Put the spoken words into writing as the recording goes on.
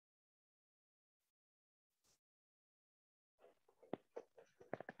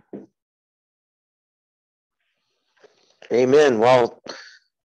Amen. Well,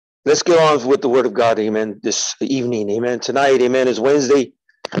 let's get on with the word of God. Amen. This evening. Amen. Tonight. Amen. Is Wednesday.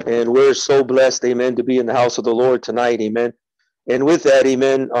 And we're so blessed. Amen. To be in the house of the Lord tonight. Amen. And with that,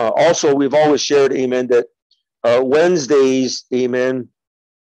 amen. Also, we've always shared, amen, that Wednesdays, amen.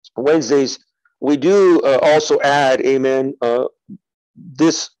 Wednesdays, we do also add, amen,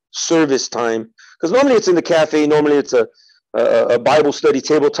 this service time. Because normally it's in the cafe. Normally it's a Bible study,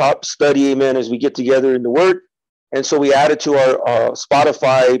 tabletop study, amen, as we get together in the Word. And so we add it to our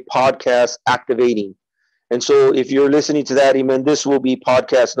Spotify podcast activating. And so if you're listening to that, amen, this will be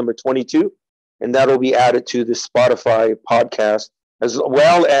podcast number 22. And that will be added to the Spotify podcast, as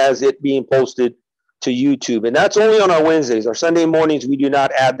well as it being posted to YouTube. And that's only on our Wednesdays. Our Sunday mornings, we do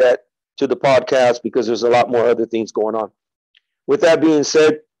not add that to the podcast because there's a lot more other things going on. With that being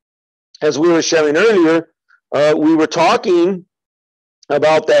said, as we were sharing earlier, we were talking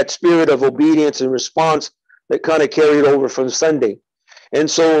about that spirit of obedience and response that kind of carried over from Sunday.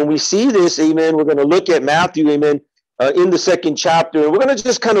 And so when we see this, amen, we're going to look at Matthew, amen, in the second chapter. And we're going to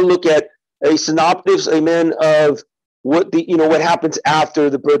just kind of look at a synopsis, amen, of what what happens after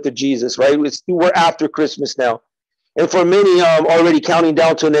the birth of Jesus, right? We're after Christmas now. And for many, already counting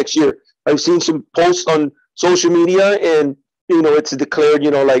down till next year. I've seen some posts on social media and, it's declared,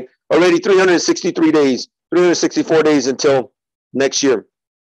 like already 363 days, 364 days until next year.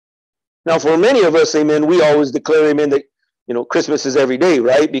 Now, for many of us, amen, we always declare, amen, that, Christmas is every day,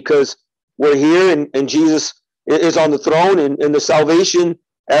 right? Because we're here and Jesus is on the throne and the salvation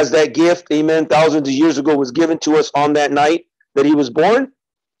as that gift, amen, thousands of years ago was given to us on that night that he was born.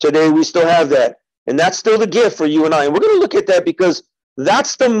 Today, we still have that. And that's still the gift for you and I. And we're going to look at that because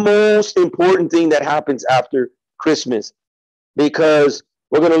that's the most important thing that happens after Christmas. Because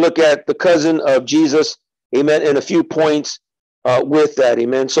we're going to look at the cousin of Jesus, amen, and a few points with that,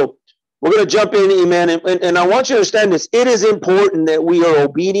 amen. So we're going to jump in, amen. And I want you to understand this. It is important that we are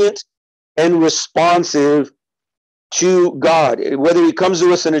obedient and responsive to God, whether he comes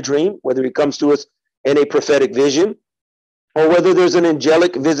to us in a dream, whether he comes to us in a prophetic vision, or whether there's an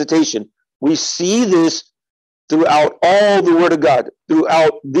angelic visitation. We see this throughout all the Word of God,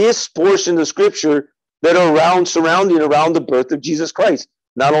 throughout this portion of Scripture that are surrounding around the birth of Jesus Christ.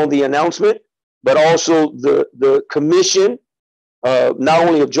 Not only the announcement, but also the commission, not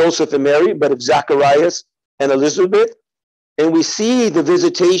only of Joseph and Mary, but of Zacharias and Elizabeth. And we see the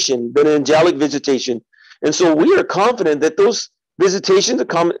visitation, the angelic visitation. And so we are confident that those visitations are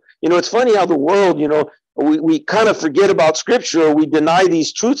coming. It's funny how the world, we kind of forget about Scripture, or we deny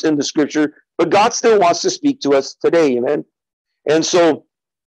these truths in the Scripture, but God still wants to speak to us today, amen? And so,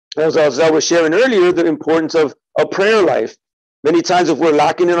 as I was sharing earlier, the importance of a prayer life. Many times if we're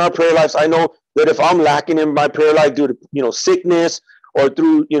lacking in our prayer lives, I know that if I'm lacking in my prayer life due to, sickness or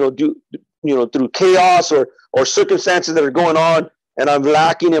through, through chaos or circumstances that are going on, and I'm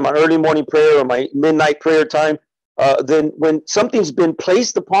lacking in my early morning prayer or my midnight prayer time, then when something's been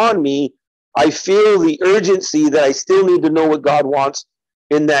placed upon me, I feel the urgency that I still need to know what God wants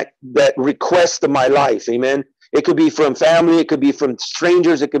in that request of my life. Amen. It could be from family. It could be from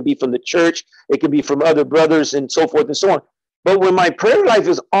strangers. It could be from the church. It could be from other brothers and so forth and so on. But when my prayer life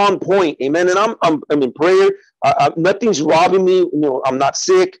is on point, amen, and I'm in prayer, nothing's robbing me. I'm not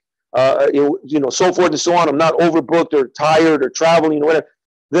sick. So forth and so on. I'm not overbooked or tired or traveling or whatever.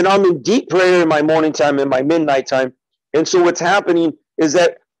 Then I'm in deep prayer in my morning time and my midnight time. And so what's happening is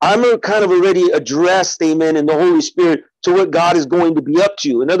that I'm kind of already addressed, amen, in the Holy Spirit to what God is going to be up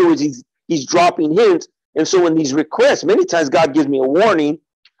to. In other words, he's dropping hints. And so in these requests, many times God gives me a warning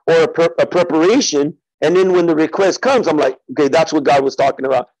or a preparation. And then when the request comes, I'm like, okay, that's what God was talking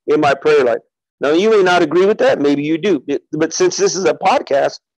about in my prayer life. Now, you may not agree with that. Maybe you do. But since this is a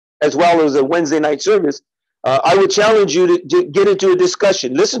podcast, as well as a Wednesday night service, I would challenge you to get into a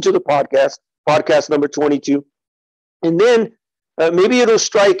discussion. Listen to the podcast number 22. And then maybe it'll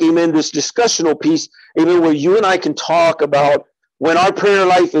strike, amen, this discussional piece, amen, where you and I can talk about when our prayer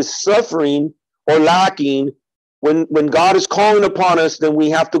life is suffering or lacking, when God is calling upon us, then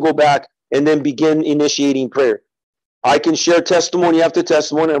we have to go back and then begin initiating prayer. I can share testimony after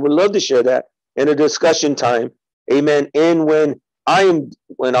testimony. I would love to share that in a discussion time, amen. And when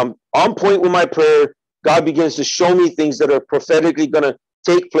I'm on point with my prayer, God begins to show me things that are prophetically going to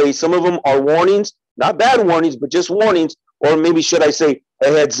take place. Some of them are warnings, not bad warnings, but just warnings, or maybe should I say a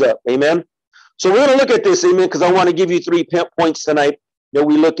heads up, amen? So we're going to look at this, amen, because I want to give you 3 points tonight that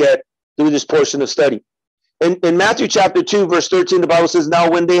we look at through this portion of study. In Matthew chapter 2, verse 13, the Bible says, "Now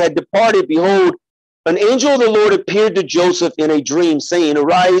when they had departed, behold, an angel of the Lord appeared to Joseph in a dream, saying,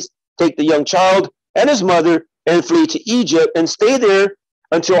 Arise, take the young child and his mother, and flee to Egypt, and stay there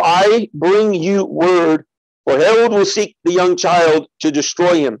until I bring you word For Herod will seek the young child to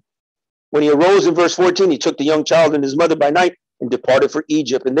destroy him. When he arose in verse 14, he took the young child and his mother by night and departed for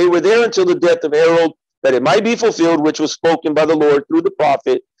Egypt. And they were there until the death of Herod, that it might be fulfilled, which was spoken by the Lord through the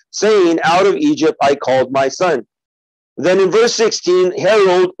prophet, saying, out of Egypt I called my son. Then in verse 16,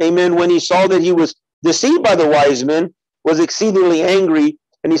 Herod, amen, when he saw that he was deceived by the wise men, was exceedingly angry,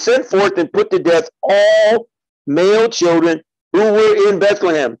 and he sent forth and put to death all male children who were in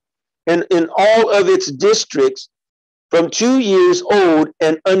Bethlehem and in all of its districts from 2 years old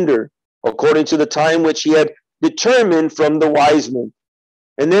and under, according to the time which he had determined from the wise men.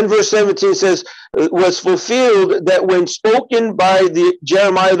 And then verse 17 says, it was fulfilled that when spoken by the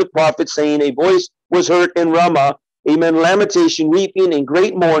Jeremiah the prophet, saying, a voice was heard in Ramah, amen, lamentation, weeping, and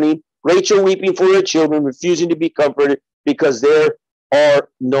great mourning, Rachel weeping for her children, refusing to be comforted, because there are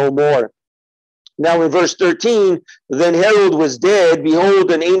no more. Now in verse 13, then Herod was dead.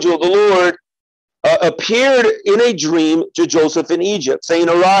 Behold, an angel of the Lord appeared in a dream to Joseph in Egypt, saying,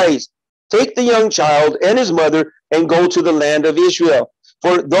 arise, take the young child and his mother, and go to the land of Israel.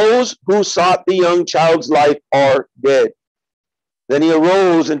 For those who sought the young child's life are dead. Then he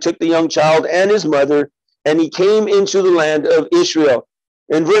arose and took the young child and his mother, and he came into the land of Israel.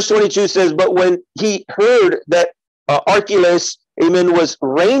 And verse 22 says, but when he heard that Archelaus, amen, was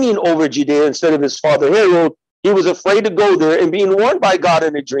reigning over Judea instead of his father Herod, he was afraid to go there, and being warned by God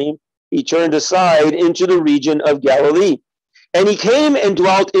in a dream, he turned aside into the region of Galilee. And he came and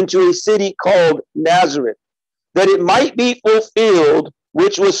dwelt into a city called Nazareth, that it might be fulfilled,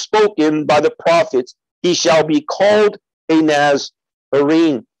 which was spoken by the prophets, he shall be called a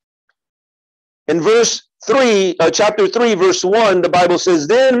Nazarene. In verse 3, chapter 3, verse 1, the Bible says,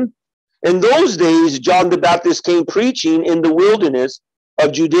 then in those days John the Baptist came preaching in the wilderness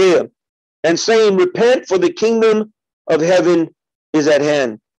of Judea, and saying, repent, for the kingdom of heaven is at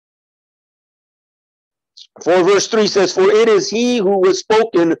hand. For verse 3 says, for it is he who was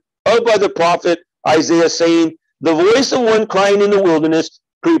spoken of by the prophet Isaiah, saying, the voice of one crying in the wilderness,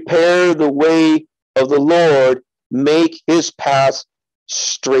 prepare the way of the Lord, make his path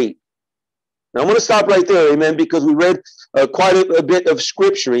straight. Now I'm going to stop right there, amen, because we read quite a bit of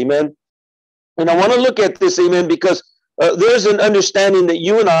scripture, amen. And I want to look at this, amen, because there's an understanding that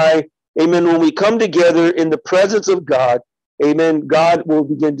you and I, amen, when we come together in the presence of God, amen, God will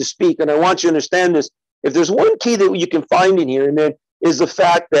begin to speak. And I want you to understand this. If there's one key that you can find in here, amen, is the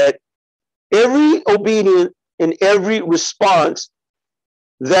fact that every obedience and every response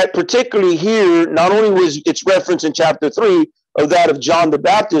that particularly here, not only was its reference in chapter 3 of that of John the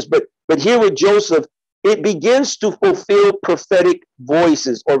Baptist, but here with Joseph, it begins to fulfill prophetic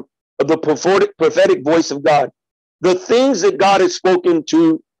voices, or the prophetic voice of God. The things that God has spoken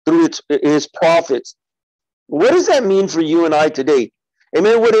to through his prophets. What does that mean for you and I today?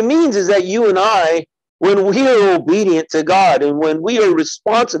 Amen. What it means is that you and I, when we are obedient to God and when we are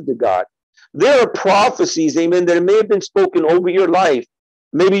responsive to God, there are prophecies, amen, that may have been spoken over your life.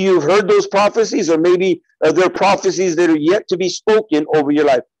 Maybe you've heard those prophecies, or maybe there are prophecies that are yet to be spoken over your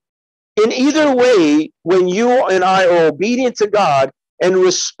life. In either way, when you and I are obedient to God and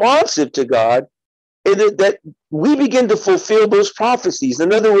responsive to God, that we begin to fulfill those prophecies.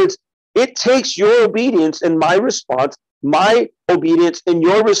 In other words, it takes your obedience and my response, my obedience and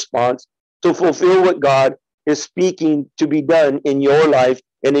your response, to fulfill what God is speaking to be done in your life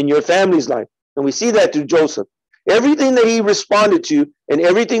and in your family's life. And we see that through Joseph. Everything that he responded to and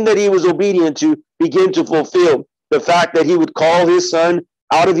everything that he was obedient to began to fulfill. The fact that he would call his son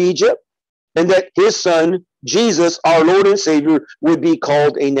out of Egypt, and that his son, Jesus, our Lord and Savior, would be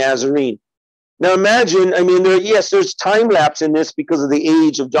called a Nazarene. Now imagine, I mean, there's time lapse in this because of the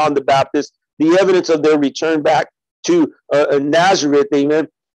age of John the Baptist, the evidence of their return back to Nazareth, amen.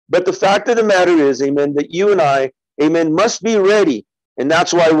 But the fact of the matter is, amen, that you and I, amen, must be ready. And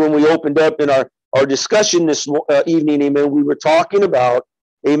that's why when we opened up in our discussion this evening, amen, we were talking about,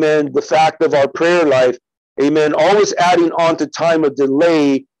 amen, the fact of our prayer life, amen, always adding on to time of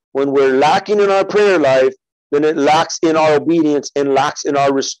delay. When we're lacking in our prayer life, then it lacks in our obedience and lacks in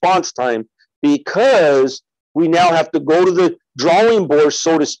our response time, because we now have to go to the drawing board,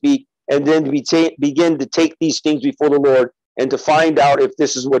 so to speak, and then begin to take these things before the Lord and to find out if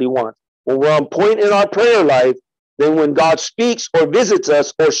this is what he wants. When we're on point in our prayer life, then when God speaks or visits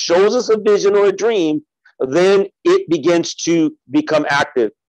us or shows us a vision or a dream, then it begins to become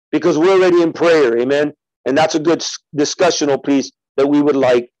active because we're already in prayer, amen? And that's a good discussional piece that we would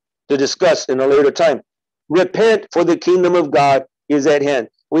like to discuss in a later time. Repent, for the kingdom of God is at hand.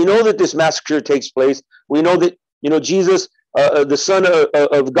 We know that this massacre takes place. We know that, Jesus, the Son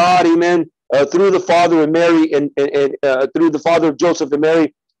of God, amen, through the Father and Mary, and through the Father of Joseph and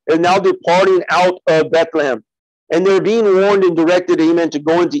Mary, are now departing out of Bethlehem. And they're being warned and directed, amen, to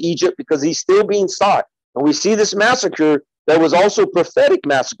go into Egypt because he's still being sought. And we see this massacre that was also prophetic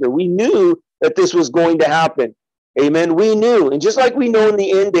massacre. We knew that this was going to happen. Amen. We knew. And just like we know in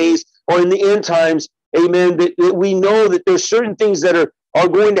the end days or in the end times, amen, that we know that there's certain things that are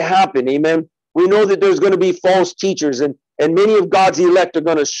going to happen. Amen. We know that there's going to be false teachers and many of God's elect are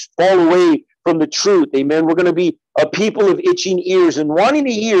going to fall away from the truth. Amen. We're going to be a people of itching ears and wanting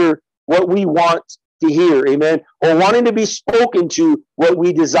to hear what we want to hear. Amen. Or wanting to be spoken to what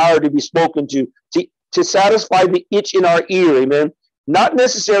we desire to be spoken to satisfy the itch in our ear. Amen. Not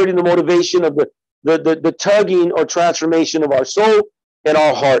necessarily the motivation of the tugging or transformation of our soul and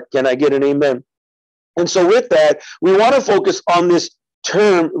our heart. Can I get an amen? And so with that, we want to focus on this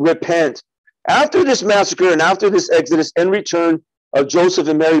term, repent. After this massacre and after this exodus and return of Joseph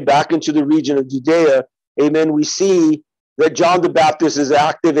and Mary back into the region of Judea, amen, we see that John the Baptist is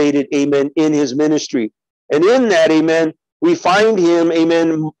activated, amen, in his ministry. And in that, amen, we find him,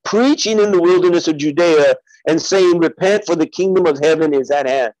 amen, preaching in the wilderness of Judea and saying, repent, for the kingdom of heaven is at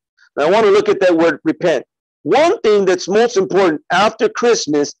hand. Now, I want to look at that word, repent. One thing that's most important after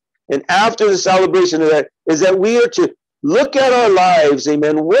Christmas and after the celebration of that is that we are to look at our lives,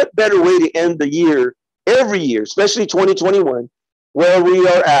 amen. What better way to end the year, every year, especially 2021, where we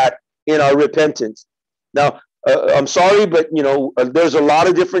are at in our repentance. Now, I'm sorry, but, there's a lot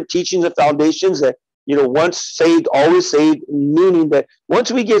of different teachings and foundations that, once saved, always saved, meaning that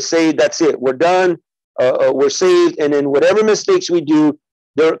once we get saved, that's it. We're done. We're saved. And then whatever mistakes we do,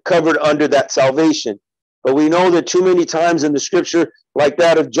 they're covered under that salvation. But we know that too many times in the scripture, like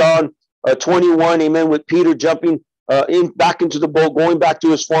that of John 21, amen, with Peter jumping back into the boat, going back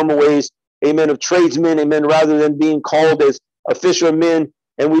to his former ways, amen, of tradesmen, amen, rather than being called as a fisher of men.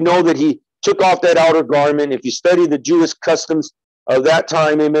 And we know that he took off that outer garment. If you study the Jewish customs of that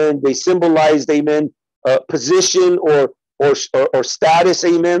time, amen, they symbolized, amen, position or status,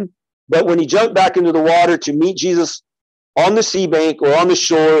 amen. But when he jumped back into the water to meet Jesus on the sea bank or on the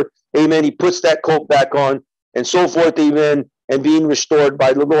shore, amen, he puts that coat back on and so forth, amen, and being restored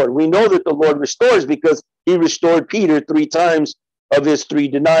by the Lord. We know that the Lord restores because he restored Peter 3 times of his 3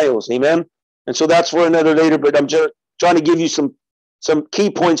 denials, amen. And so that's for another later, but I'm just trying to give you some key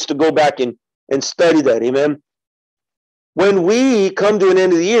points to go back and study that, amen. When we come to an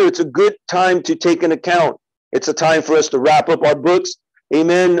end of the year, it's a good time to take an account. It's a time for us to wrap up our books,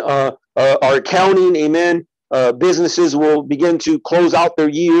 amen, our accounting, amen. Businesses will begin to close out their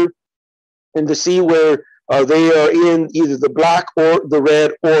year and to see where they are in either the black or the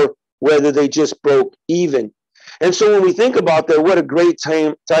red or whether they just broke even. And so when we think about that, what a great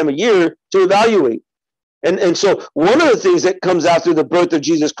time of year to evaluate. And so one of the things that comes after the birth of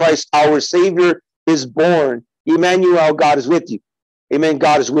Jesus Christ, our Savior, is born. Emmanuel, God is with you. Amen.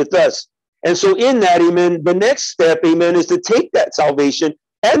 God is with us. And so in that, amen, the next step, amen, is to take that salvation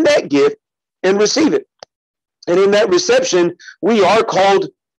and that gift and receive it. And in that reception, we are called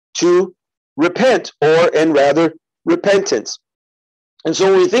to repent, and rather repentance. And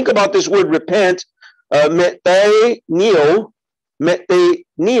so when we think about this word repent, metanoeo,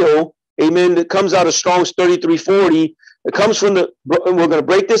 amen, that comes out of Strong's 3340. It comes from and we're going to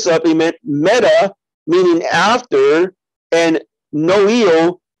break this up, amen, meta, meaning after, and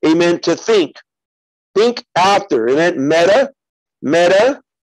noeo, amen, to think. Think after, amen, meta,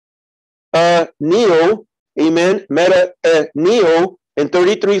 neo, amen, neo, in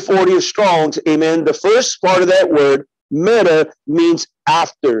 3340 of Strong's, amen. The first part of that word, meta, means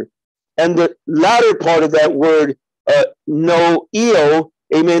after. And the latter part of that word, noeo,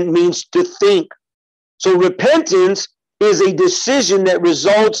 amen, means to think. So repentance is a decision that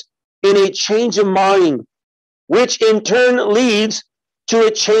results in a change of mind, which in turn leads to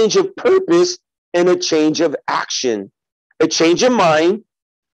a change of purpose and a change of action. A change of mind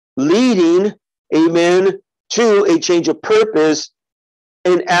leading, amen, to a change of purpose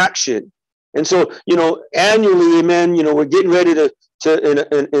and action. And so, annually, amen, we're getting ready to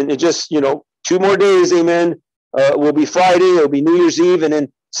just, 2 more days, amen, will be Friday, it'll be New Year's Eve, and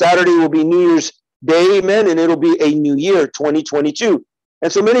then Saturday will be New Year's Day, amen, and it'll be a new year, 2022.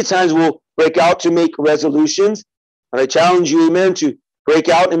 And so many times we'll break out to make resolutions, and I challenge you, amen, to break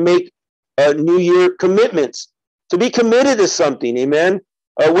out and make New Year commitments, to be committed to something, amen,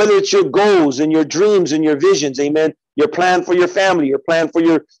 whether it's your goals and your dreams and your visions, amen, your plan for your family, your plan for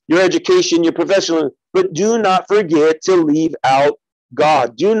your education, your professional, but do not forget to leave out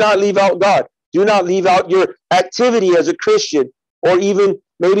God. Do not leave out God. Do not leave out your activity as a Christian, or even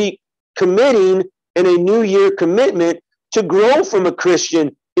maybe committing in a New Year commitment to grow from a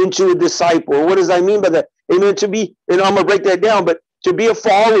Christian into a disciple. What does I mean by that? Amen. To be, and I'm going to break that down, but to be a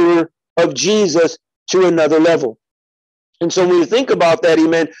follower of Jesus to another level. And so when you think about that,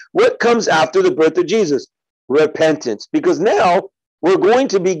 amen, what comes after the birth of Jesus? Repentance. Because now we're going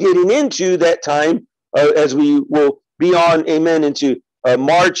to be getting into that time as we will be on, amen, into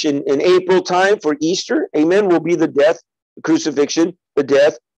March and April time for Easter. Amen, will be the death, the crucifixion, the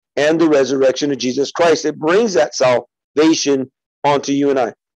death, and the resurrection of Jesus Christ. It brings that salvation onto you and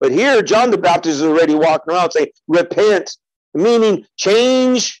I. But here, John the Baptist is already walking around saying, repent, meaning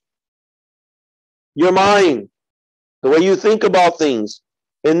change your mind, the way you think about things.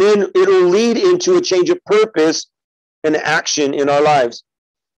 And then it'll lead into a change of purpose and action in our lives.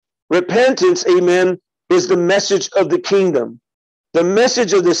 Repentance, amen, is the message of the kingdom. The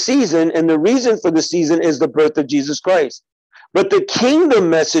message of the season and the reason for the season is the birth of Jesus Christ. But the kingdom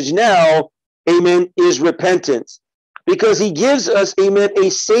message now, amen, is repentance. Because he gives us, amen, a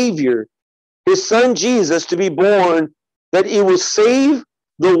savior, his son Jesus, to be born, that he will save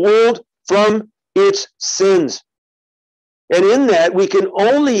the world from its sins. And in that, we can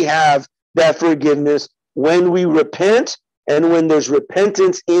only have that forgiveness when we repent and when there's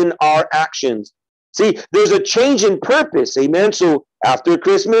repentance in our actions. See, there's a change in purpose, amen? So after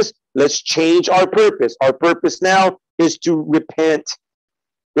Christmas, let's change our purpose. Our purpose now is to repent.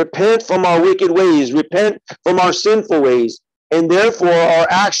 Repent from our wicked ways. Repent from our sinful ways. And therefore, our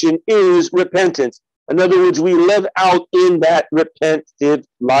action is repentance. In other words, we live out in that repentive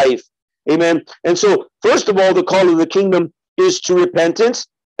life. Amen. And so, first of all, the call of the kingdom is to repentance.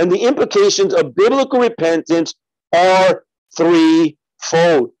 And the implications of biblical repentance are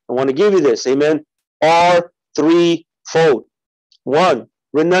threefold. I want to give you this. Amen. Are threefold. One,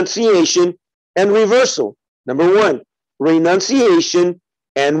 renunciation and reversal. Number one, renunciation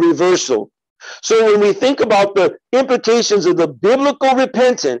and reversal. So when we think about the implications of the biblical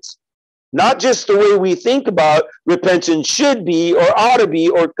repentance, not just the way we think about repentance should be or ought to be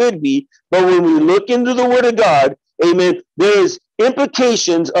or could be, but when we look into the Word of God, amen, there is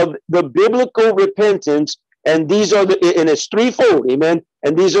implications of the biblical repentance, and these are and it's threefold, amen,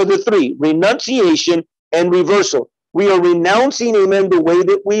 and these are the three: renunciation and reversal. We are renouncing, amen, the way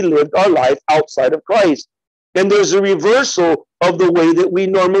that we lived our life outside of Christ. And there's a reversal of the way that we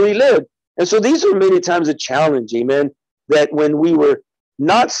normally live. And so these are many times a challenge, amen, that when we were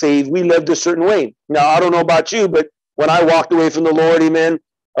not saved, we lived a certain way. Now, I don't know about you, but when I walked away from the Lord, amen,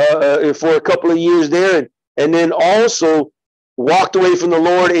 for a couple of years there, and then also walked away from the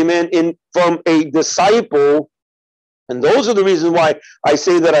Lord, amen, from a disciple. And those are the reasons why I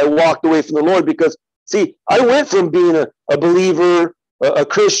say that I walked away from the Lord, because, see, I went from being a believer, a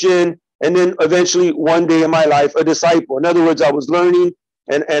Christian, and then eventually one day in my life, a disciple. In other words, I was learning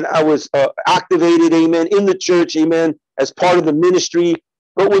and I was activated, amen, in the church, amen, as part of the ministry.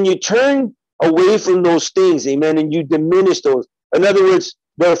 But when you turn away from those things, amen, and you diminish those, in other words,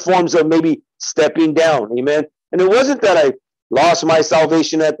 there are forms of maybe stepping down, amen. And it wasn't that I lost my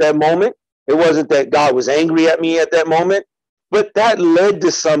salvation at that moment. It wasn't that God was angry at me at that moment, but that led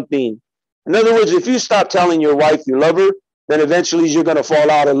to something. In other words, if you stop telling your wife you love her, then eventually you're going to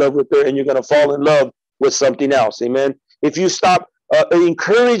fall out of love with her and you're going to fall in love with something else. Amen. If you stop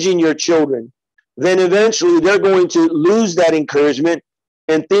encouraging your children, then eventually they're going to lose that encouragement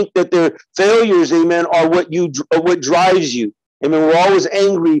and think that their failures, amen, are what drives you. Amen. We're always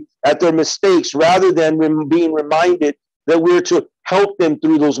angry at their mistakes rather than being reminded that we're to help them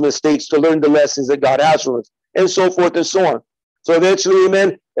through those mistakes to learn the lessons that God has for us, and so forth and so on. So eventually,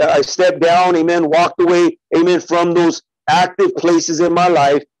 amen, I stepped down, amen, walked away, amen, from those active places in my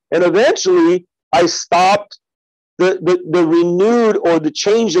life. And eventually I stopped the renewed or the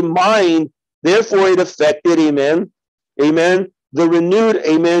change of mind. Therefore it affected, amen, the renewed,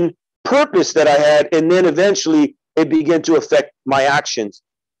 amen, purpose that I had. And then eventually it began to affect my actions.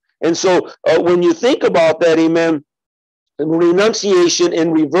 And so when you think about that, amen, renunciation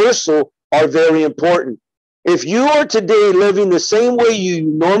and reversal are very important. If you are today living the same way you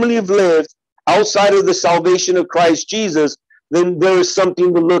normally have lived outside of the salvation of Christ Jesus, then there is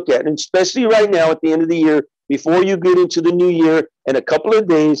something to look at. And especially right now at the end of the year, before you get into the new year in a couple of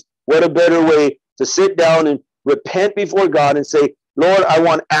days, what a better way to sit down and repent before God and say, Lord, I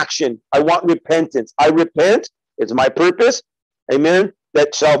want action. I want repentance. I repent. It's my purpose. Amen.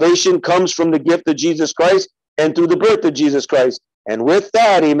 That salvation comes from the gift of Jesus Christ and through the birth of Jesus Christ. And with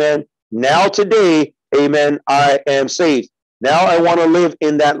that, amen, now today, amen, I am saved. Now I want to live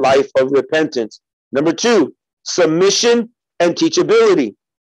in that life of repentance. Number two, submission and teachability.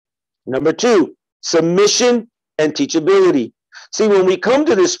 Number two, submission and teachability. See, when we come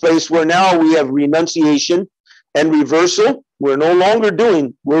to this place where now we have renunciation and reversal, we're no longer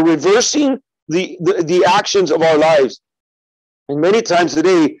we're reversing the actions of our lives. And many times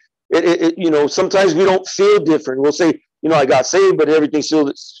today, sometimes we don't feel different. We'll say, I got saved, but everything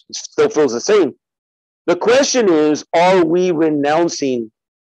still feels the same. The question is, are we renouncing?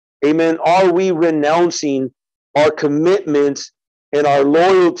 Amen. Are we renouncing our commitments and our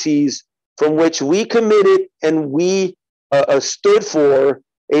loyalties from which we committed and we stood for,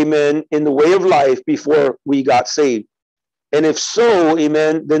 amen, in the way of life before we got saved? And if so,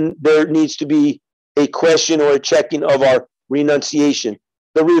 amen, then there needs to be a question or a checking of our renunciation.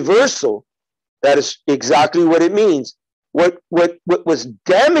 The reversal, that is exactly what it means. What was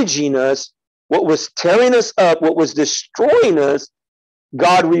damaging us, what was tearing us up, what was destroying us,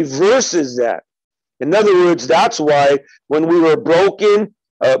 God reverses that. In other words, that's why when we were broken,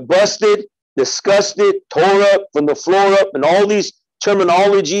 busted, disgusted, tore up from the floor up, and all these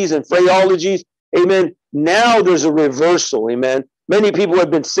terminologies and phraseologies, amen, now there's a reversal, amen. Many people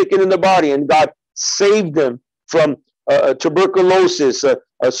have been sickened in the body, and God saved them from tuberculosis,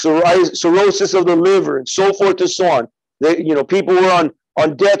 cirrhosis of the liver, and so forth and so on. People were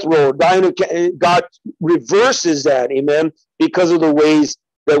on death row, dying of cancer. God reverses that, amen, because of the ways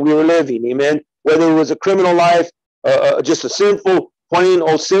that we were living, amen. Whether it was a criminal life, just a sinful, plain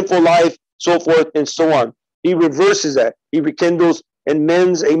old sinful life, so forth and so on. He reverses that. He rekindles and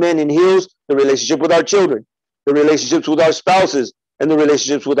mends, amen, and heals the relationship with our children, the relationships with our spouses, and the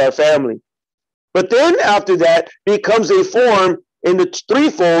relationships with our family. But then after that becomes a form in the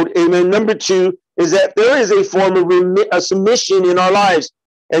threefold, amen. Number 2 is that there is a form of a submission in our lives,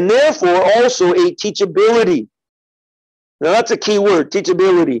 and therefore also a teachability. Now that's a key word,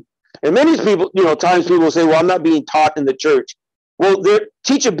 teachability. And many people, times people say, well, I'm not being taught in the church. Well, their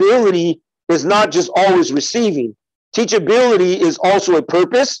teachability is not just always receiving. Teachability is also a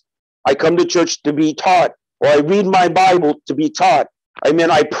purpose. I come to church to be taught, or I read my Bible to be taught.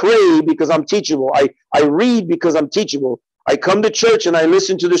 I pray because I'm teachable. I read because I'm teachable. I come to church and I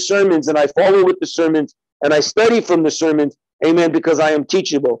listen to the sermons and I follow with the sermons and I study from the sermons, amen, because I am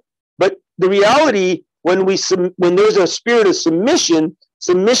teachable. But the reality, when there's a spirit of submission,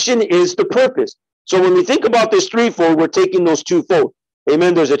 submission is the purpose. So when we think about this threefold, we're taking those twofold.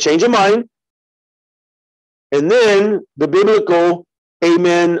 Amen. There's a change of mind. And then the biblical,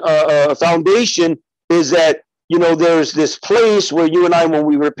 amen, foundation is that, there's this place where you and I, when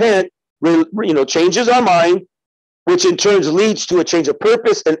we repent, changes our mind, which in turn leads to a change of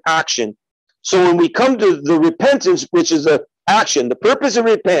purpose and action. So when we come to the repentance, which is the action, the purpose of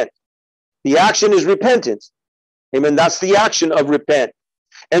repent, the action is repentance. Amen. That's the action of repent.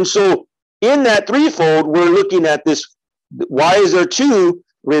 And so in that threefold, we're looking at this. Why is there 2?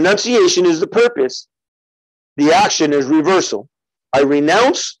 Renunciation is the purpose. The action is reversal. I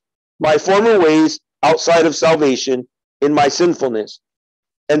renounce my former ways outside of salvation in my sinfulness.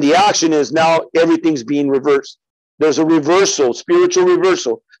 And the action is now everything's being reversed. There's a reversal, spiritual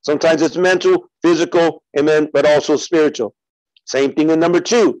reversal. Sometimes it's mental, physical, amen, but also spiritual. Same thing in number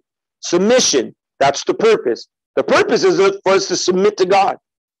 2, submission. That's the purpose. The purpose is for us to submit to God,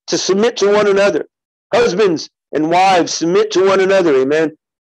 to submit to one another. Husbands and wives, submit to one another, amen.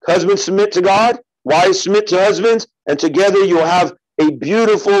 Husbands submit to God, wives submit to husbands, and together you'll have a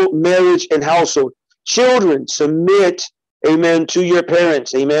beautiful marriage and household. Children, submit, amen, to your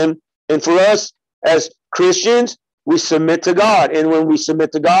parents, amen. And for us as Christians, we submit to God. And when we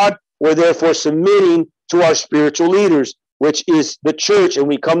submit to God, we're therefore submitting to our spiritual leaders, which is the church. And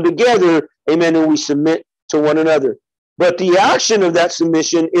we come together, amen, and we submit to one another. But the action of that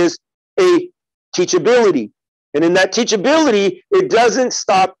submission is a teachability. And in that teachability, it doesn't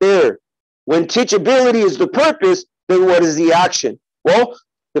stop there. When teachability is the purpose, then what is the action? Well,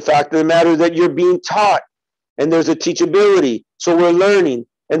 the fact of the matter is that you're being taught, and there's a teachability. So we're learning.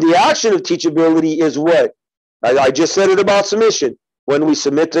 And the action of teachability is what? I just said it about submission. When we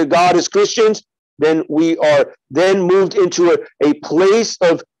submit to God as Christians, then we are then moved into a place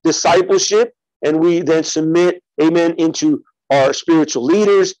of discipleship, and we then submit, amen, into our spiritual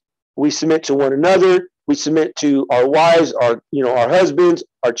leaders. We submit to one another. We submit to our wives, our husbands,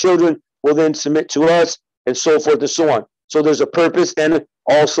 our children will then submit to us, and so forth and so on. So there's a purpose and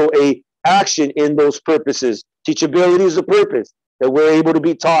also a action in those purposes. Teachability is the purpose, that we're able to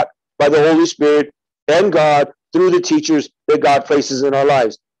be taught by the Holy Spirit and God through the teachers that God places in our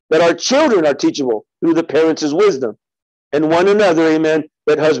lives. That our children are teachable through the parents' wisdom. And one another, amen,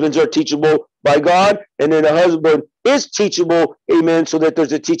 that husbands are teachable by God, and then a husband is teachable, amen, so that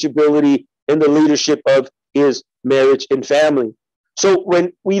there's a teachability in the leadership of his marriage and family. So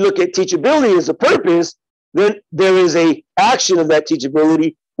when we look at teachability as a purpose, then there is a action of that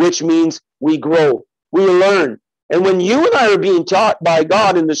teachability, which means we grow, we learn. And when you and I are being taught by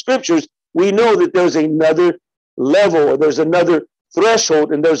God in the scriptures, we know that there's another level, or there's another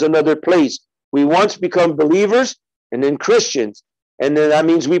threshold, and there's another place. We once become believers and then Christians. And then that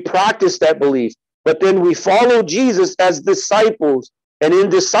means we practice that belief. But then we follow Jesus as disciples. And in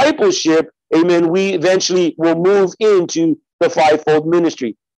discipleship, amen, we eventually will move into the fivefold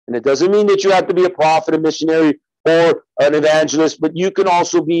ministry. And it doesn't mean that you have to be a prophet, a missionary, or an evangelist, but you can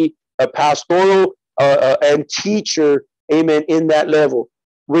also be a pastoral and teacher, amen, in that level.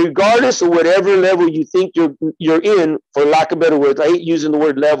 Regardless of whatever level you think you're in, for lack of better words, I hate using the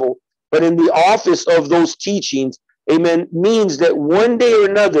word level, but in the office of those teachings, amen, means that one day or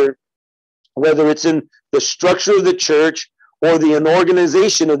another, whether it's in the structure of the church or an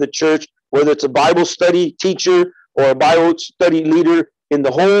organization of the church, whether it's a Bible study teacher or a Bible study leader in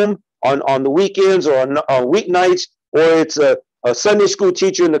the home on the weekends or on weeknights, or it's a Sunday school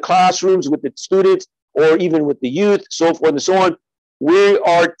teacher in the classrooms with the students or even with the youth, so forth and so on, we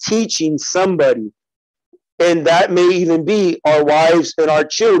are teaching somebody. And that may even be our wives and our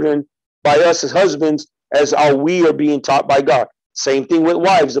children by us as husbands, as how we are being taught by God. Same thing with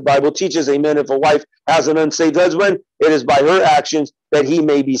wives. The Bible teaches, amen, if a wife has an unsaved husband, it is by her actions that he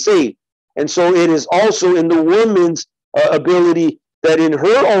may be saved. And so it is also in the woman's ability that in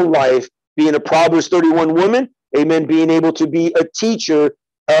her own life, being a Proverbs 31 woman, amen, being able to be a teacher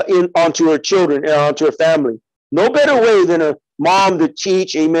onto her children and onto her family. No better way than a mom to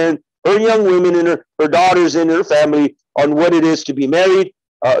teach, amen, her young women and her daughters and her family on what it is to be married,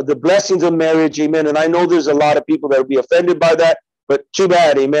 the blessings of marriage, amen. And I know there's a lot of people that will be offended by that, but too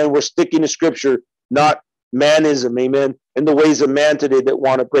bad, amen. We're sticking to scripture, not manism, amen, and the ways of man today that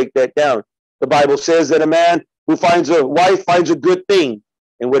want to break that down. The Bible says that a man who finds a wife finds a good thing,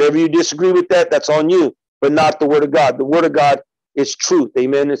 and whatever you disagree with that, that's on you, but not the word of God. The word of God is truth,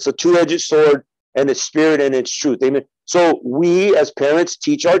 amen. It's a two-edged sword, and it's spirit and it's truth, amen. So we as parents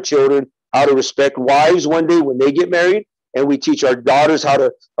teach our children how to respect wives one day when they get married, and we teach our daughters how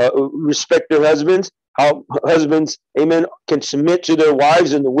to respect their husbands, how husbands, amen, can submit to their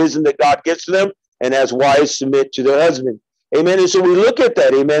wives in the wisdom that God gives to them, and as wives submit to their husband, amen. And so we look at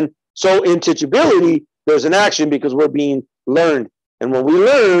that, amen. So in teachability, there's an action because we're being learned. And when we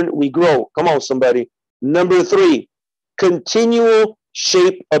learn, we grow. Come on, somebody. Number 3, continual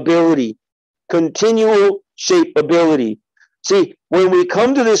shapeability. Continual shapeability. See, when we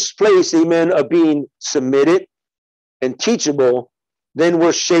come to this place, amen, of being submitted and teachable, then we're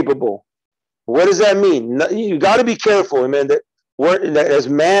shapeable. What does that mean? You got to be careful, amen, that as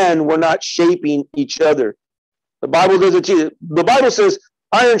man, we're not shaping each other. The Bible doesn't teach it. The Bible says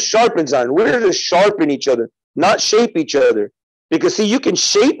iron sharpens iron. We're to sharpen each other, not shape each other. Because, see, you can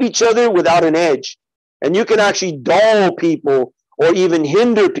shape each other without an edge. And you can actually dull people or even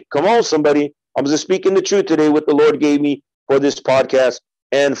hinder. Come on, somebody. I'm just speaking the truth today, what the Lord gave me for this podcast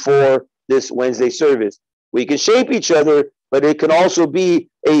and for this Wednesday service. We can shape each other, but it can also be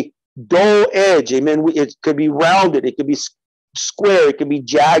a dull edge. Amen. It could be rounded. It could be square. It could be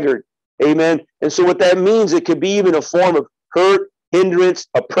jagged. Amen. And so what that means, it could be even a form of hurt, hindrance,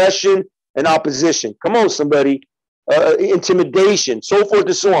 oppression, and opposition. Come on, somebody. Intimidation, so forth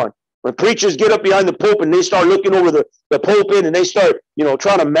and so on. When preachers get up behind the pulpit and they start looking over the pulpit and they start,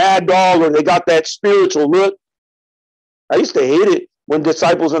 trying to mad dog, or they got that spiritual look. I used to hate it when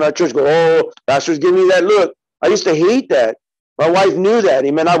disciples in our church go, "Oh, pastor's giving me that look." I used to hate that. My wife knew that.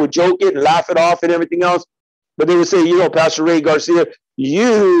 Amen. I would joke it and laugh it off and everything else. But they would say, Pastor Ray Garcia,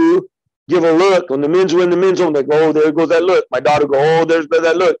 you give a look. When the men's were in the men's home, they go, "Oh, there goes that look." My daughter go, "Oh, there's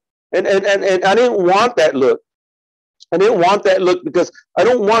that look." And I didn't want that look. I didn't want that look because I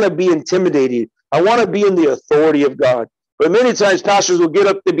don't want to be intimidated. I want to be in the authority of God. But many times pastors will get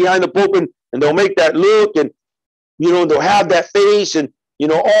up behind the pulpit and they'll make that look, and they'll have that face and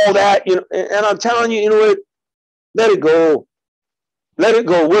all that. And I'm telling you, what? Let it go. Let it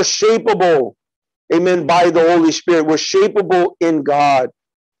go. We're shapeable. Amen. By the Holy Spirit. We're shapeable in God.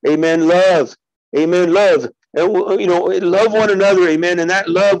 Amen. Love. Amen. Love. And love one another. Amen. And that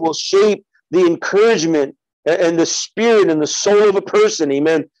love will shape the encouragement and the spirit and the soul of a person,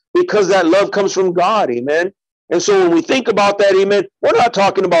 amen, because that love comes from God, amen. And so when we think about that, amen, we're not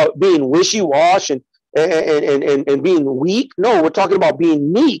talking about being wishy-washy and being weak. No, we're talking about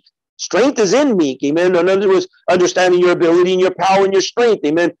being meek. Strength is in meek, amen. In other words, understanding your ability and your power and your strength,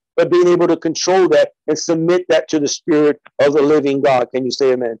 amen, but being able to control that and submit that to the Spirit of the living God. Can you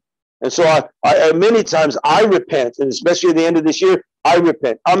say amen? And so I many times I repent, and especially at the end of this year, I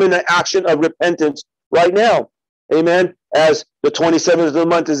repent. I'm in an action of repentance right now, amen. As the 27th of the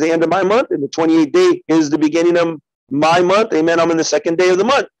month is the end of my month, and the 28th day is the beginning of my month, amen. I'm in the second day of the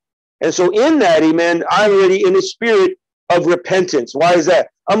month. And so in that, amen, I'm already in the spirit of repentance. Why is that?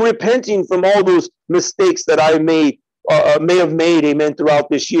 I'm repenting from all those mistakes that I may have made, amen, throughout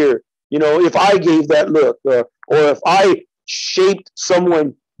this year. You know, if I gave that look, or if I shaped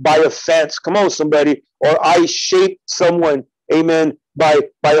someone by offense, come on, somebody, or I shaped someone, amen, by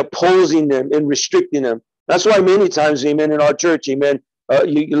opposing them and restricting them. That's why many times, amen, in our church, amen,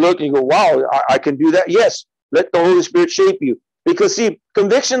 you look and you go, wow, I can do that. Yes, let the Holy Spirit shape you. Because, see,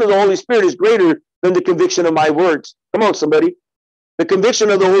 conviction of the Holy Spirit is greater than the conviction of my words. Come on, somebody. The conviction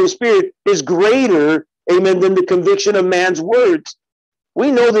of the Holy Spirit is greater, amen, than the conviction of man's words.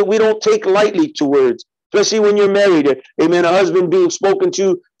 We know that we don't take lightly to words, especially when you're married. Amen. A husband being spoken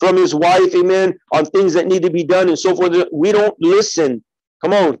to from his wife, amen, on things that need to be done and so forth. We don't listen.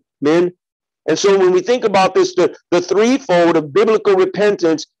 Come on, men. And so when we think about this, the threefold of biblical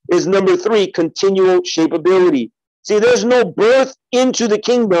repentance is number 3, continual shapeability. See, there's no birth into the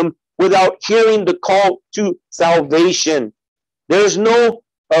kingdom without hearing the call to salvation. There's no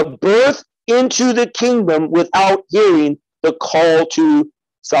birth into the kingdom without hearing the call to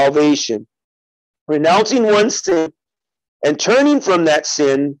salvation. Renouncing one sin and turning from that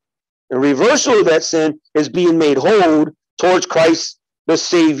sin, the reversal of that sin is being made whole towards Christ, the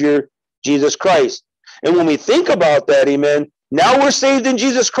Savior, Jesus Christ. And when we think about that, amen, now we're saved in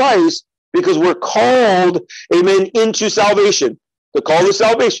Jesus Christ because we're called, amen, into salvation. The call to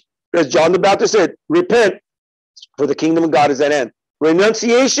salvation. As John the Baptist said, repent, for the kingdom of God is at hand.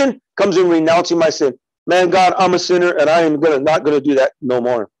 Renunciation comes in renouncing my sin. Man, God, I'm a sinner, and I am not going to do that no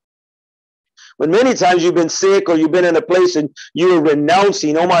more. When many times you've been sick or you've been in a place and you're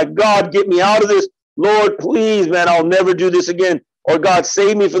renouncing, oh my God, get me out of this. Lord, please, man, I'll never do this again. Or God,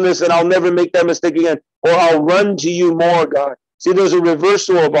 save me from this and I'll never make that mistake again. Or I'll run to you more, God. See, there's a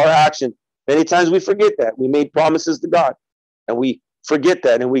reversal of our action. Many times we forget that. We made promises to God and we forget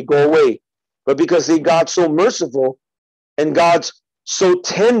that and we go away. But because, see, God's so merciful and God's so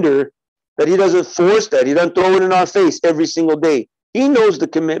tender that he doesn't force that. He doesn't throw it in our face every single day. He knows the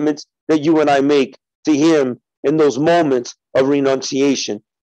commitments that you and I make to him in those moments of renunciation.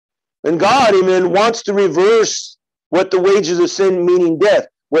 And God, amen, wants to reverse what the wages of sin, meaning death.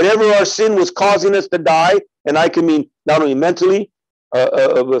 Whatever our sin was causing us to die, and I can mean not only mentally,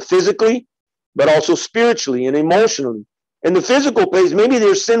 physically, but also spiritually and emotionally. In the physical place, maybe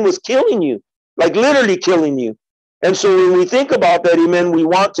their sin was killing you, like literally killing you. And so when we think about that, amen, we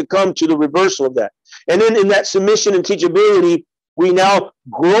want to come to the reversal of that. And then in that submission and teachability, we now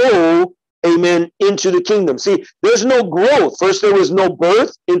grow, amen, into the kingdom. See, there's no growth. First, there was no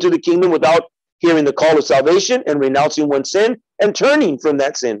birth into the kingdom without hearing the call of salvation and renouncing one's sin and turning from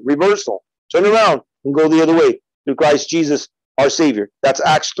that sin. Reversal. Turn around and go the other way through Christ Jesus, our Savior. That's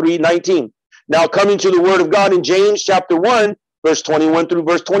Acts 3:19. Now coming to the word of God in James chapter 1, verse 21 through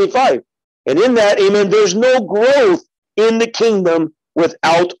verse 25. And in that, amen, there's no growth in the kingdom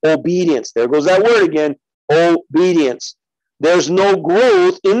without obedience. There goes that word again, obedience. There's no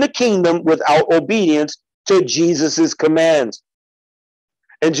growth in the kingdom without obedience to Jesus's commands.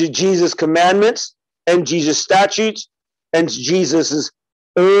 And to Jesus' commandments and Jesus' statutes and Jesus's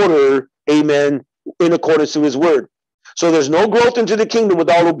order, amen, in accordance to his word. So there's no growth into the kingdom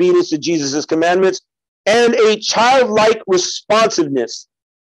without obedience to Jesus's commandments and a childlike responsiveness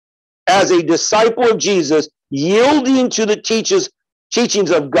as a disciple of Jesus, yielding to the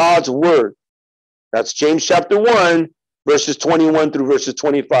teachings of God's word. That's James chapter 1, verses 21 through verses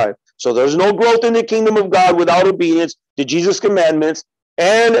 25. So there's no growth in the kingdom of God without obedience to Jesus' commandments,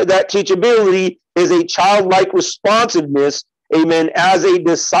 and that teachability is a childlike responsiveness, amen, as a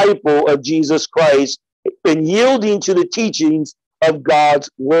disciple of Jesus Christ, and yielding to the teachings of God's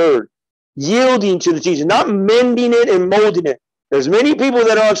word. Yielding to the teaching, not mending it and molding it. There's many people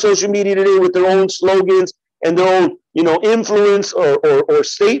that are on social media today with their own slogans and their own, influence or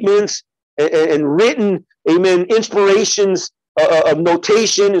statements and written, amen, inspirations of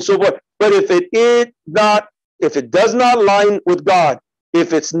notation and so forth. But if it does not align with God,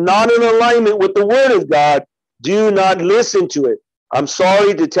 if it's not in alignment with the word of God, do not listen to it. I'm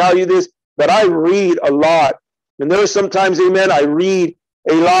sorry to tell you this, but I read a lot. And there are sometimes, amen, I read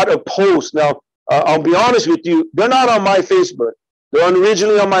a lot of posts. Now, I'll be honest with you, they're not on my Facebook. They're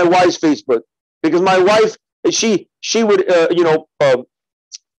originally on my wife's Facebook, because my wife, she would,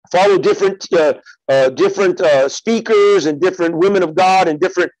 follow different speakers and different women of God and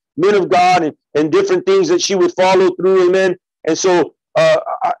different men of God and different things that she would follow through, amen. And so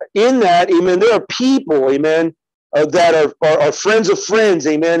in that, amen, there are people, amen, that are friends of friends,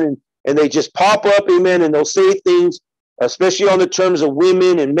 amen, and they just pop up, amen, and they'll say things, especially on the terms of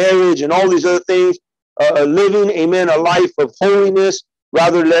women and marriage and all these other things, living, amen, a life of holiness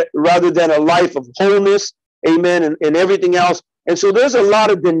rather than a life of wholeness, amen, and everything else. And so there's a lot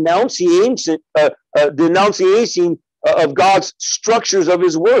of denunciation of God's structures of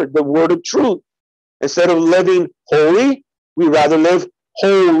his word, the word of truth. Instead of living holy, we rather live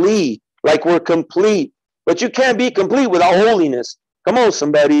holy, like we're complete. But you can't be complete without holiness. Come on,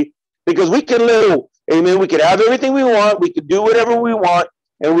 somebody. Because we can live, amen, we can have everything we want, we can do whatever we want,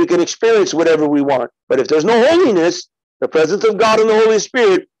 and we can experience whatever we want. But if there's no holiness, the presence of God and the Holy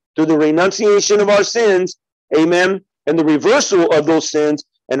Spirit, through the renunciation of our sins, amen, and the reversal of those sins,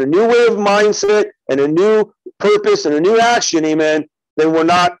 and a new way of mindset, and a new purpose, and a new action, amen, then we're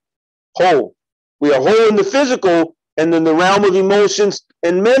not whole. We are whole in the physical and in the realm of emotions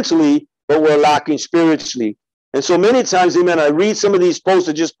and mentally, but we're lacking spiritually. And so many times, amen, I read some of these posts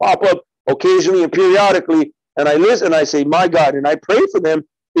that just pop up occasionally and periodically, and I listen and I say, my God, and I pray for them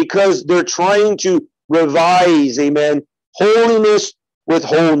because they're trying to revise, amen, holiness with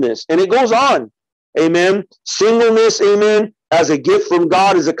wholeness. And it goes on, amen. Singleness, amen, as a gift from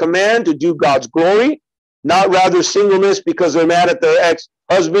God is a command to do God's glory, not rather singleness because they're mad at their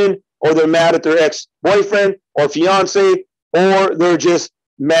ex-husband or they're mad at their ex-boyfriend or fiance, or they're just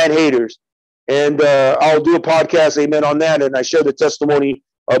man-haters. And I'll do a podcast, amen, on that. And I share the testimony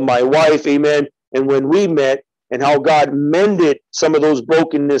of my wife, amen, and when we met and how God mended some of those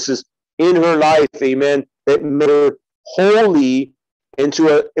brokennesses in her life, amen, that made her holy into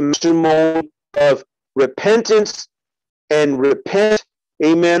a emotional of repentance and repent,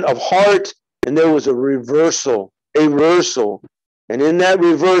 amen, of heart. And there was a reversal. And in that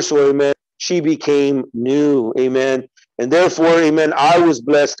reversal, amen, she became new, amen. And therefore, amen, I was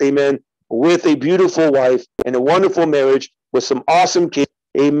blessed, amen, with a beautiful wife and a wonderful marriage with some awesome kids,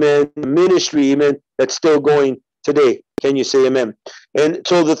 amen, ministry, amen, that's still going today. Can you say amen? And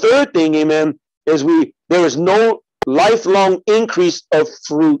so the third thing, amen, is there is no lifelong increase of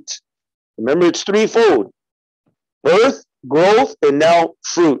fruit. Remember, it's threefold: birth, growth, and now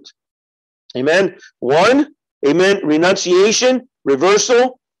fruit. Amen. One, amen, renunciation,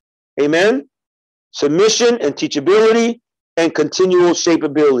 reversal, amen, submission and teachability, and continual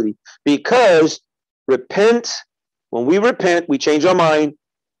shapeability. Because when we repent, we change our mind,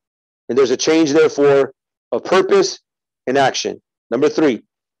 and there's a change, therefore, of purpose and action. Number three,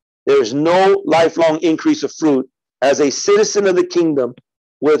 there is no lifelong increase of fruit as a citizen of the kingdom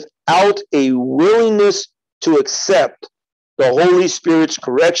without a willingness to accept the Holy Spirit's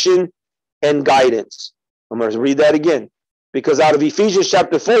correction and guidance. I'm going to read that again, because out of Ephesians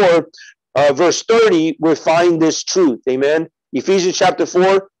chapter 4, verse 30, we find this truth. Amen. Ephesians chapter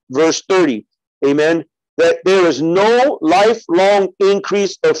 4, verse 30. Amen. That there is no lifelong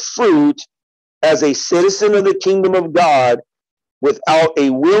increase of fruit as a citizen of the kingdom of God without a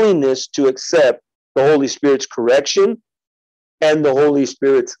willingness to accept the Holy Spirit's correction and the Holy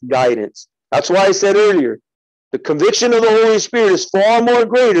Spirit's guidance. That's why I said earlier, the conviction of the Holy Spirit is far more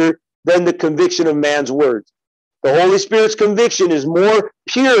greater than the conviction of man's words. The Holy Spirit's conviction is more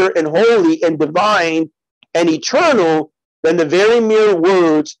pure and holy and divine and eternal than the very mere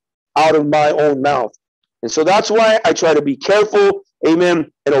words out of my own mouth. And so that's why I try to be careful,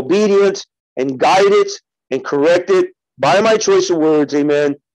 amen, and obedient and guided and corrected by my choice of words,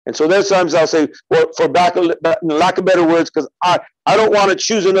 amen. And so there's times I'll say, well, for lack of better words, because I don't want to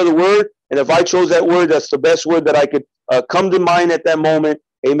choose another word. And if I chose that word, that's the best word that I could come to mind at that moment,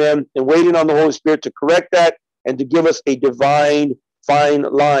 amen, and waiting on the Holy Spirit to correct that and to give us a divine, fine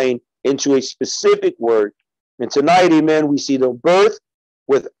line into a specific word. And tonight, amen, we see the birth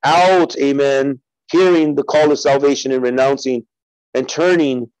without, amen, hearing the call of salvation and renouncing and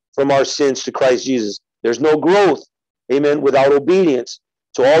turning from our sins to Christ Jesus. There's no growth, amen, without obedience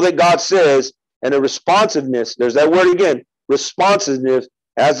to all that God says, and a responsiveness. There's that word again, responsiveness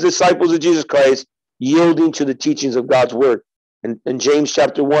as disciples of Jesus Christ, yielding to the teachings of God's word. And in James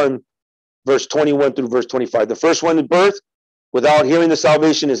chapter 1, verse 21 through verse 25. The first one, the birth without hearing the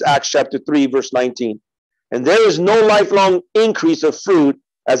salvation, is Acts chapter 3, verse 19. And there is no lifelong increase of fruit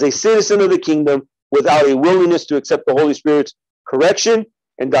as a citizen of the kingdom without a willingness to accept the Holy Spirit's correction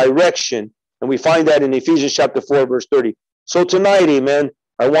and direction. And we find that in Ephesians chapter 4, verse 30. So tonight, amen,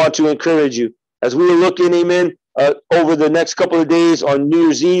 I want to encourage you as we are looking, amen, over the next couple of days on New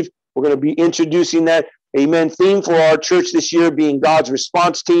Year's Eve. We're going to be introducing that, amen, theme for our church this year being God's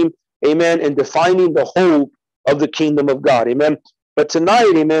response team, amen, and defining the hope of the kingdom of God, amen. But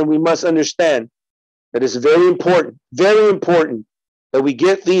tonight, amen, we must understand that it's very important that we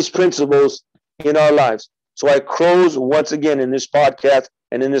get these principles in our lives. So I close once again in this podcast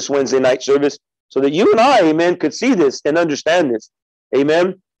and in this Wednesday night service so that you and I, amen, could see this and understand this,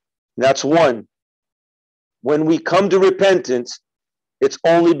 amen. That's one. When we come to repentance, it's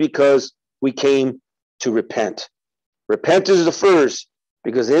only because we came to repent. Repentance is the first,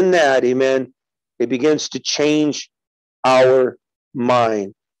 because in that, amen, it begins to change our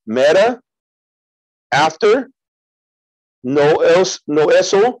mind. Meta, after, no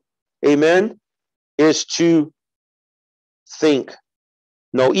eso, amen, is to think.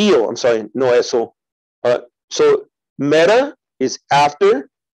 No eso. So meta is after,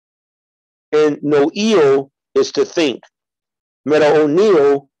 and no is to think.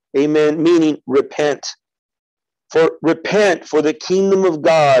 Metaoneo, amen, meaning repent. Repent, for the kingdom of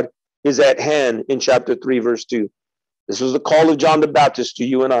God is at hand, in chapter 3, verse 2. This was the call of John the Baptist to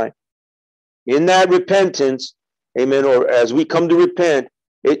you and I. In that repentance, amen, or as we come to repent,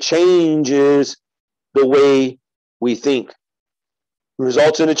 it changes the way we think. It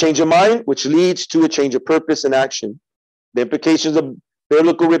results in a change of mind, which leads to a change of purpose and action. The implications of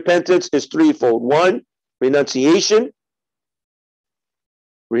biblical repentance is threefold. One, renunciation,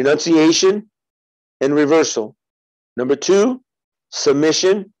 and reversal. Number two,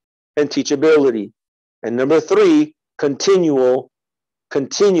 submission and teachability. And number three, continual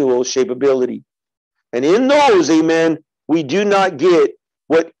shapeability. And in those, amen, we do not get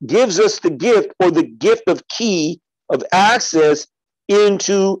what gives us the gift, or the gift of key of access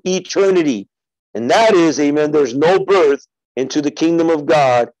into eternity. And that is, amen, there's no birth into the kingdom of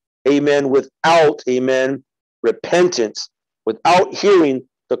God, amen, without, amen, repentance, without hearing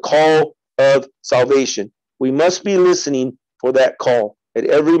the call of salvation. We must be listening for that call at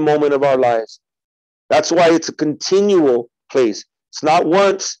every moment of our lives. That's why it's a continual place. It's not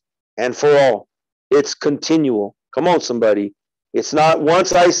once and for all. It's continual. Come on, somebody. It's not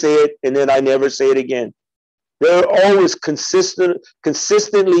once I say it and then I never say it again. There are always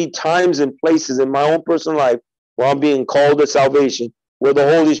consistently times and places in my own personal life where I'm being called to salvation, where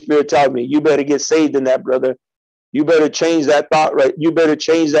the Holy Spirit tells me, you better get saved in that, brother. You better change that thought, right? You better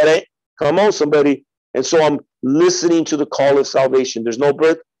change that. Come on, somebody. And so I'm listening to the call of salvation. There's no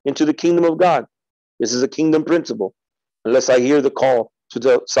birth into the kingdom of God. This is a kingdom principle, unless I hear the call to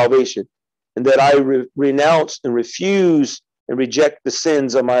the salvation, and that I renounce and refuse and reject the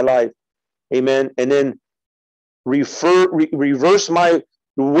sins of my life. Amen. And then reverse my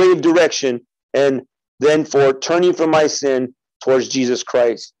way of direction, and then for turning from my sin towards Jesus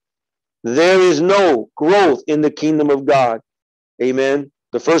Christ. There is no growth in the kingdom of God. Amen.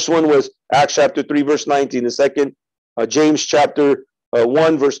 The first one was Acts chapter 3, verse 19. The second, James chapter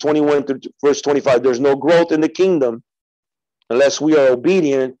 1, verse 21 through verse 25. There's no growth in the kingdom unless we are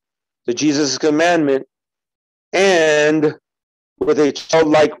obedient to Jesus' commandment and with a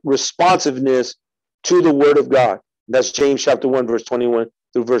childlike responsiveness to the word of God. That's James chapter 1, verse 21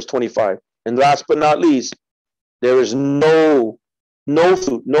 through verse 25. And last but not least, there is no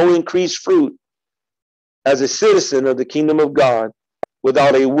fruit, no increased fruit as a citizen of the kingdom of God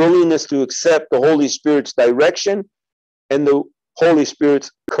without a willingness to accept the Holy Spirit's direction and the Holy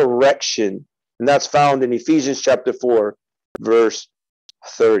Spirit's correction. And that's found in Ephesians chapter 4, verse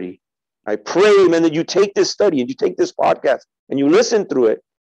 30. I pray, man, that you take this study and you take this podcast and you listen through it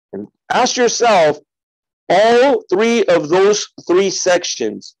and ask yourself all three of those three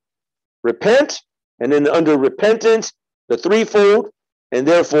sections. Repent, and then under repentance, the threefold, and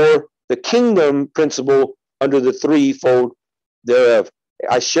therefore the kingdom principle under the threefold thereof.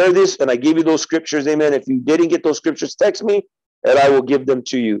 I share this and I give you those scriptures, amen. If you didn't get those scriptures, text me and I will give them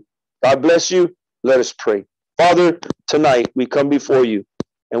to you. God bless you. Let us pray. Father, tonight we come before you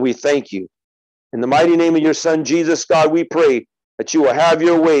and we thank you. In the mighty name of your Son, Jesus, God, we pray that you will have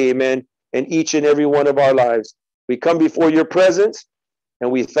your way, amen, in each and every one of our lives. We come before your presence and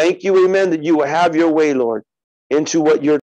we thank you, amen, that you will have your way, Lord, into what you're